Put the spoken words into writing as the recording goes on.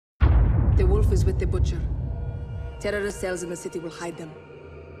The wolf is with the butcher. Terrorist cells in the city will hide them.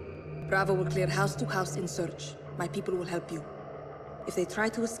 Bravo will clear house to house in search. My people will help you. If they try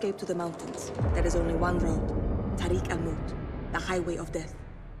to escape to the mountains, there is only one road. Tariq al-Maut, the highway of death.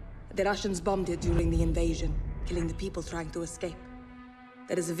 The Russians bombed it during the invasion, killing the people trying to escape.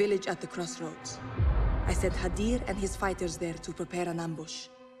 There is a village at the crossroads. I sent Hadir and his fighters there to prepare an ambush.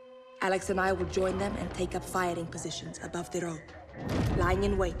 Alex and I will join them and take up firing positions above the road, lying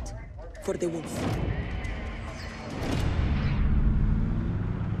in wait for the wolf.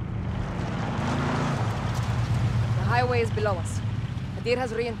 The highway is below us. Hadir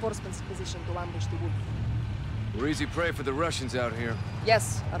has reinforcements positioned to ambush the wolf. We're easy prey for the Russians out here.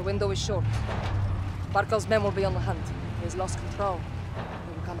 Yes, our window is short. Barkov's men will be on the hunt. He has lost control.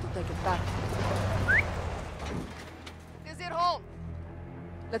 We will come to take it back. Vizier home!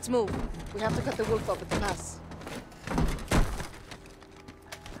 Let's move. We have to cut the wolf off at the pass.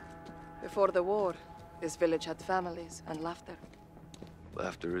 Before the war, this village had families and laughter.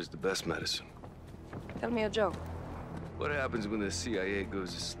 Laughter is the best medicine. Tell me a joke. What happens when the CIA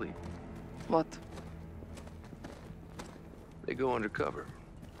goes to sleep? What? They go undercover.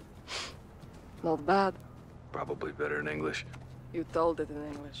 Not bad. Probably better in English. You told it in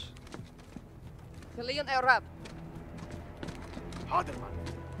English. Kalian Arab. حاضر man.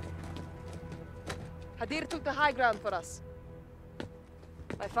 Hadir took the high ground for us.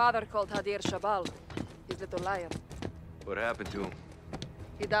 My father called Hadir Shabal, his little lion. What happened to him?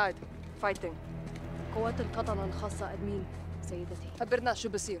 He died, fighting. قوات القطنة الخاصة أدمين سيدتي. خبرنا شو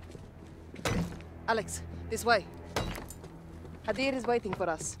بصير. Alex, this way. Hadir is waiting for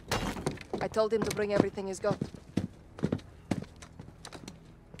us. I told him to bring everything he's got.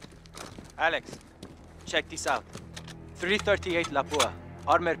 Alex, check this out. 338 Lapua,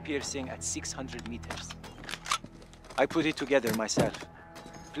 armor piercing at 600 meters. I put it together myself.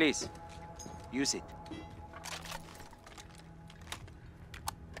 Please, use it.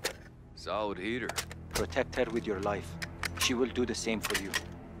 Solid heater. Protect her with your life. She will do the same for you.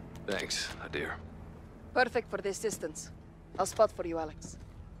 Thanks, Hadir. Perfect for this distance. I'll spot for you, Alex.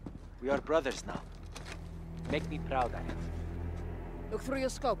 We are brothers now. Make me proud, Alex. Look through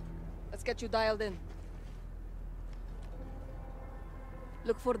your scope. Let's get you dialed in.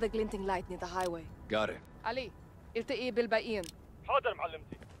 Look for the glinting light near the highway. Got it. Ali, التقي بالباقيين. حاضر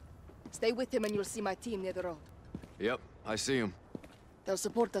معلمتي. Stay with him and you'll see my team near the road. Yep, I see him. They'll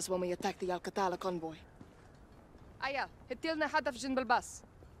support us when we attack the Al-Qatala convoy. Aya, هتلنا هدف جنب الباص.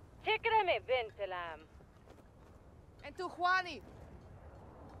 تكرمي بنت العم. انتو اخواني.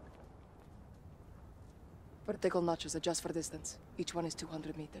 Vertical notches adjust for distance. Each one is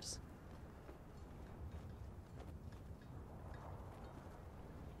 200 meters.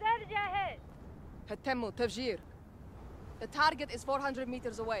 جاهز. هتموا تفجير. The target is 400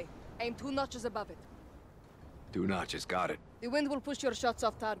 meters away. Aim 2 notches above it. 2 notches, got it. The wind will push your shots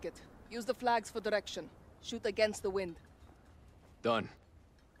off target. Use the flags for direction. Shoot against the wind. Done.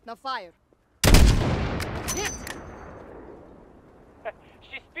 Now fire. Hit!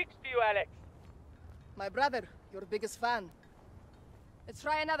 She speaks to you, Alex. My brother, your biggest fan. Let's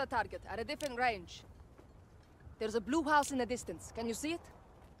try another target at a different range. There's a blue house in the distance. Can you see it?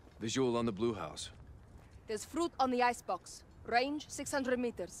 Visual on the blue house. There's fruit on the icebox. Range 600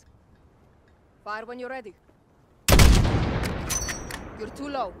 meters. Fire when you're ready. You're too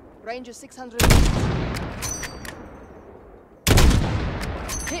low. Range is 600 meters.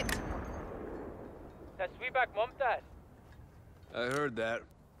 Hit! تسويبك ممتاز. I heard that.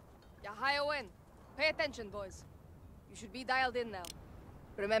 Yahayowen, pay attention, boys. You should be dialed in now.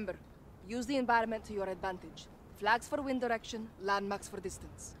 Remember, use the environment to your advantage. Flags for wind direction, landmarks for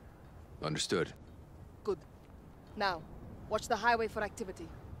distance. Understood. Good. Now, watch the highway for activity.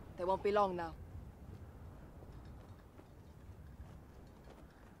 They won't be long now.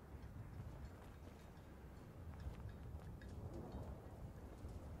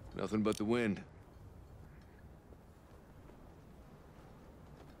 Nothing but the wind.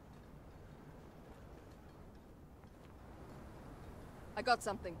 I got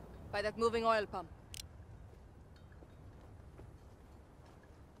something. By that moving oil pump.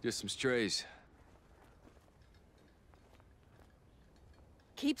 Just some strays.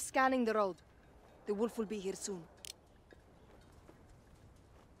 Keep scanning the road. The wolf will be here soon.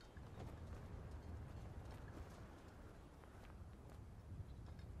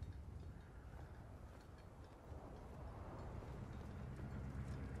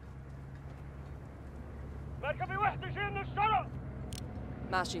 مركبي وحدة جاي من الشرق.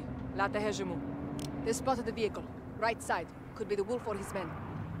 Mashi, لا تهاجموا. They spotted the vehicle. Right side. Could be the wolf or his men.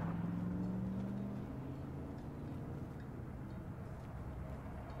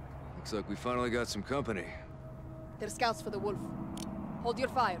 Looks like we finally got some company. They're scouts for the wolf. Hold your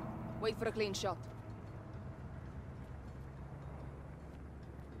fire. Wait for a clean shot.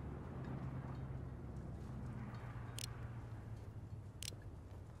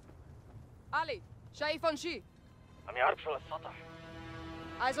 علي شايف عن شي؟ عم يعرف شو السطح.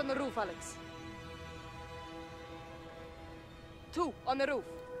 Eyes on the roof, Alex. 2 on the roof.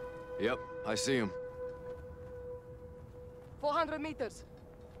 Yep, I see him. 400 meters.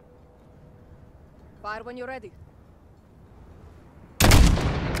 Fire when you're ready.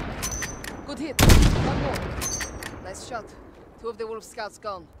 Good hit. One more. Nice shot. 2 of the wolf scouts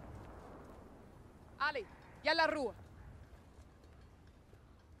gone. Ali, yalla الروح.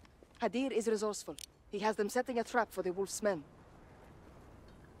 Hadir is resourceful. He has them setting a trap for the wolf's men.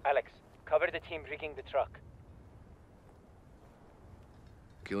 Alex, cover the team rigging the truck.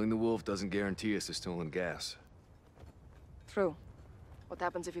 Killing the wolf doesn't guarantee us the stolen gas. True. What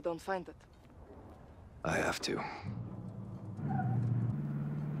happens if you don't find it? I have to.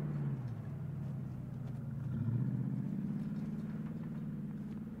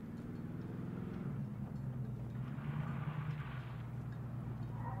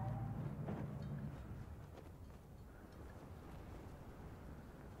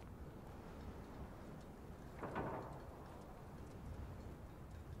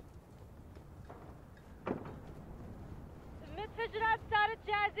 المتفجرات صارت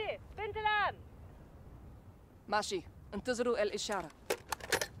جاهزة. بنت العم. ماشي. انتظروا الإشارة.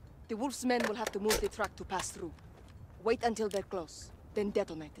 The wolf's men will have to move the truck to pass through. Wait until they're close, then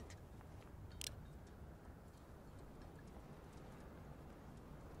detonate it.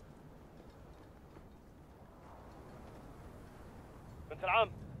 بنت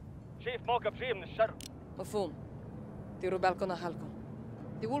العم، شايف موقف جاي من الشرق. مفهوم. ديروا بالكم على حالكم.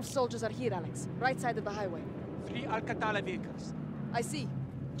 The wolf soldiers are here, Alex. Right side of the highway. 3 Alcatala vehicles. I see.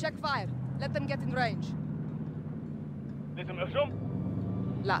 Check fire. Let them get in range. لازم اهجم؟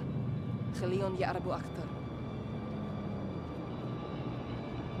 لا. خليهم يقربوا أكثر.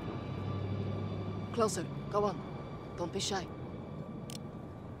 Closer. Go on. Don't be shy.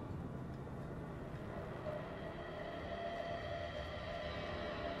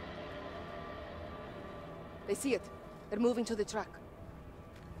 They see it. They're moving to the truck.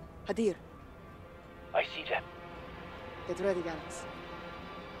 Hadir, I see them. get ready, Alex.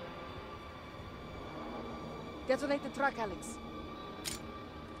 Detonate the truck, Alex.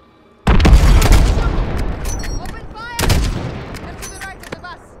 Open fire! Get to the right of the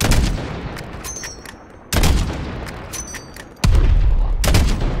bus.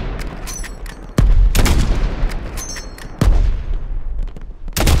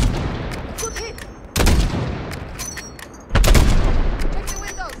 Good hit! Check the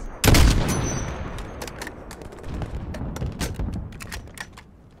windows!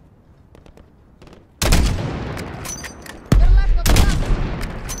 They're left of the bus!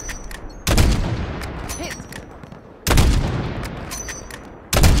 Hit!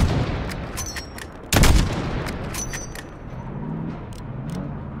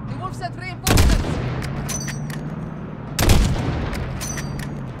 The wolf sent reinforcements!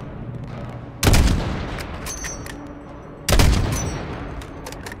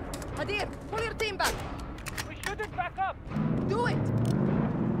 Hadir, pull your team back! We shouldn't back up. Do it!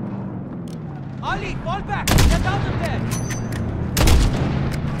 Ali, fall back! Get out of there!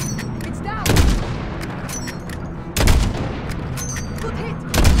 It's down! Good hit!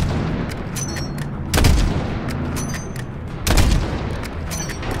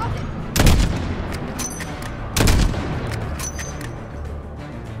 Got it!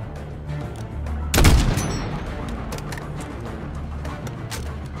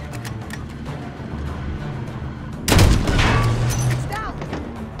 It's down!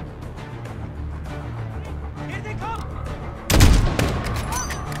 Here they come!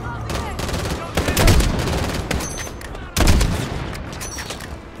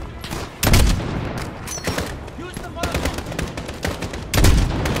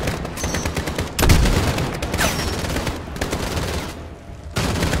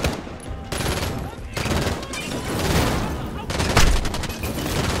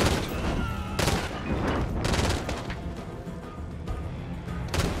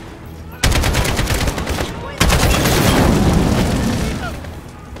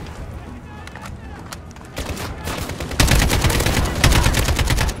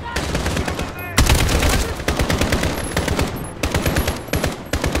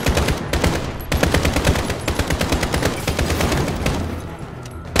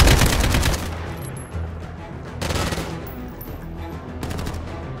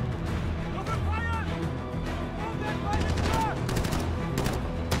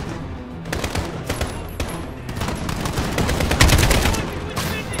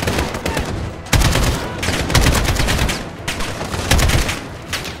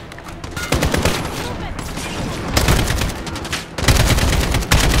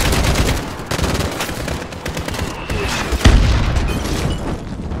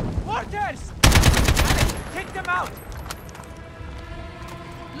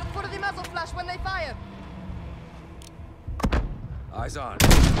 on.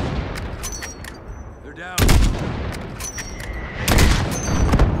 They're down.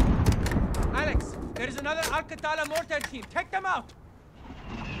 Alex, there is another Al-Qatala mortar team. Take them out!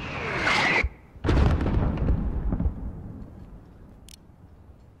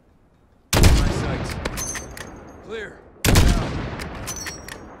 My sights. Clear. Down.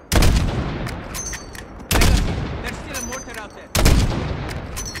 There's still a mortar out there.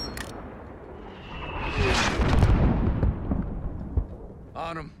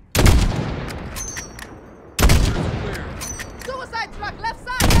 On them. Clear. Suicide truck, left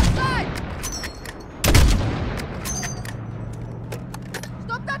side, left side!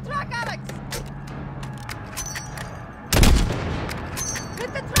 Stop that truck, Alex!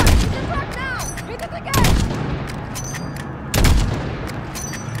 Hit the truck now! Hit it again!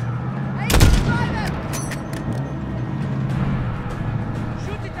 Hey, you can drive it!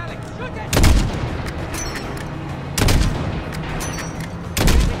 Shoot it, Alex! Shoot it!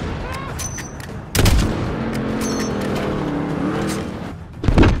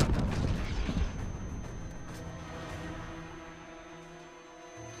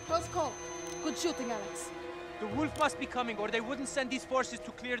 Close call. Good shooting, Alex. The wolf must be coming, or they wouldn't send these forces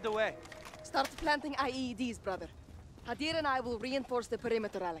to clear the way. Start planting IEDs, brother. Hadir and I will reinforce the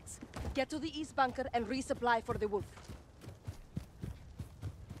perimeter, Alex. Get to the east bunker and resupply for the wolf.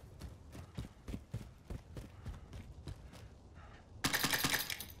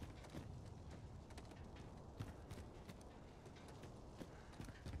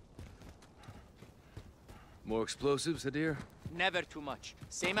 More explosives, Hadir? Never too much.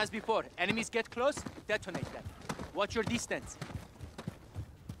 Same as before. Enemies get close, detonate them. Watch your distance.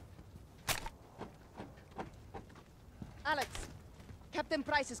 Alex, Captain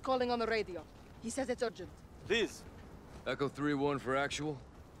Price is calling on the radio. He says it's urgent. Please. Echo 3-1 for actual.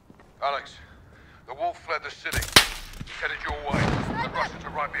 Alex, the wolf fled the city. He's headed your way. The Russians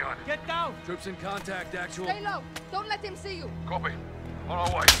are right behind him. Get down! Troops in contact, actual. Stay low. Don't let him see you. Copy. On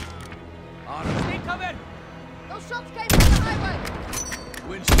our way. On them. Stay covered! Those shots came from the highway.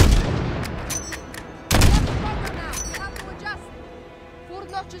 Wind shifting. Left bunker now. You have to adjust. 4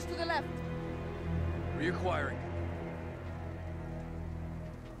 notches to the left. Reacquiring.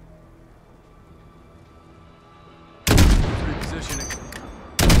 Repositioning.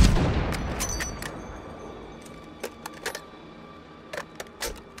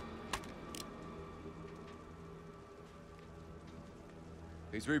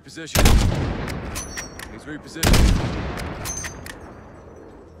 He's repositioning. He's repositioning.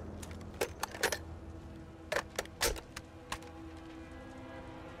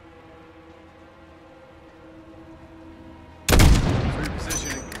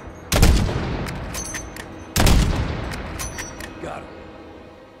 Repositioning. Got him.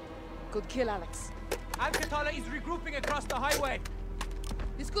 Good kill, Alex. Al-Qatala is regrouping across the highway.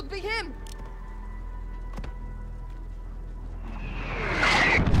 This could be him.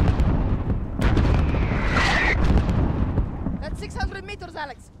 That's 600 meters,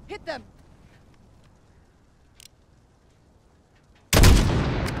 Alex. Hit them.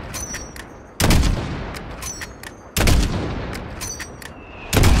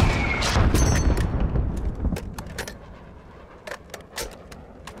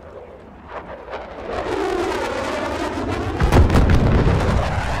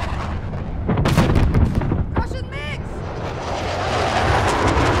 Russian mix!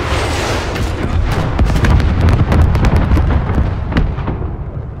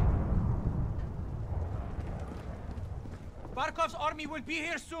 Barkov's army will be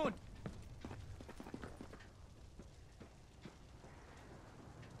here soon.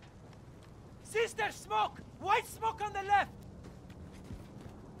 Sister, smoke! White smoke on the left!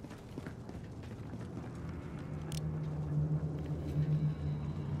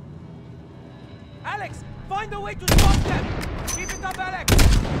 Alex, find a way to stop them! Keep it up, Alex!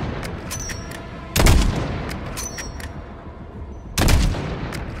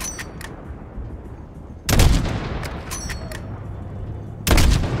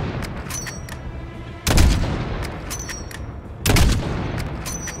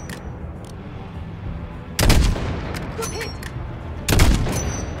 Good hit!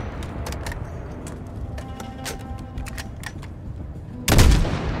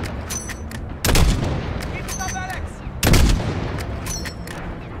 Keep it up, Alex!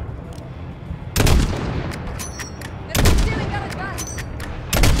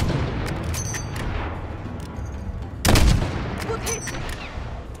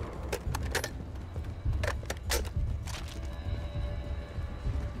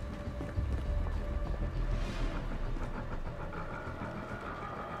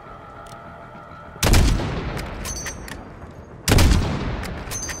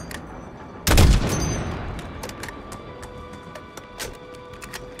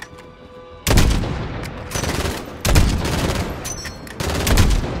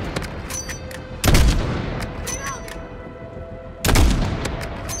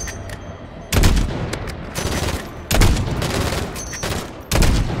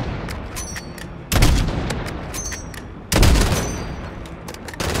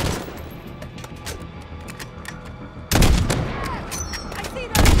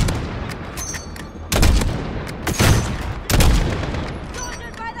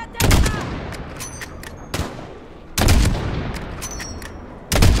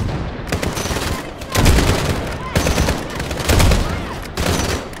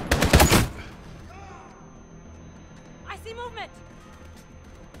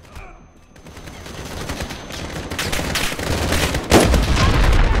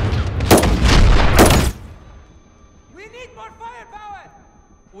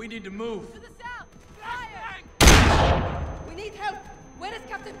 We need to move. To the south! Fire! We need help! Where is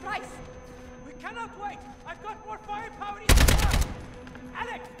Captain Price? We cannot wait! I've got more firepower in the car!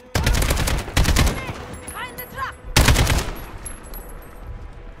 Alex! Behind the truck!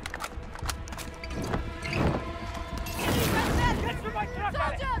 Get to my truck,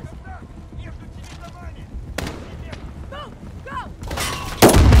 Alex! Soldiers! Move! Go!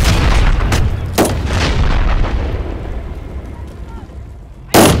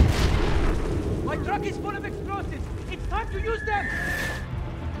 My truck is full of explosives! It's time to use them!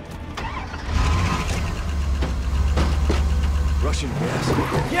 Russian gas?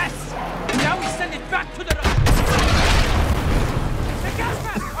 Yes! Now we send it back to the Russians! The gas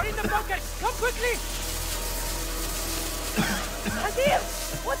masks are in the bunkers! Come quickly! Hadir!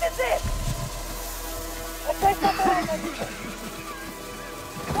 What is this?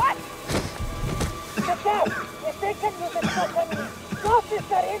 What? Sister! If they can use it properly, go,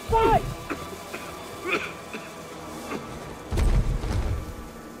 sister, inside!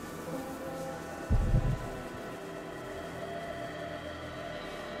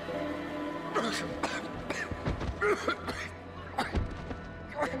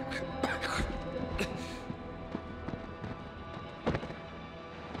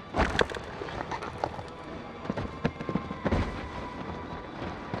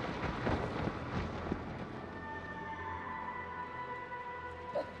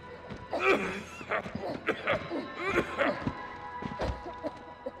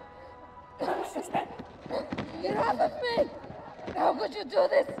 Get off of me! How could you do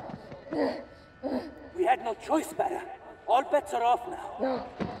this? We had no choice, Farah. All bets are off now. No,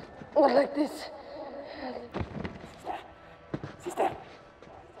 not like this. Sister.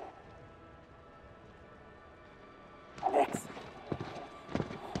 Alex.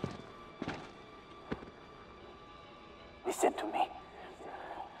 Listen to me.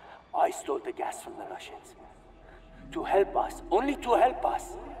 I stole the gas from the Russians. To help us. Only to help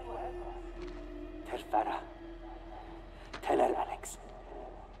us. Tell Farah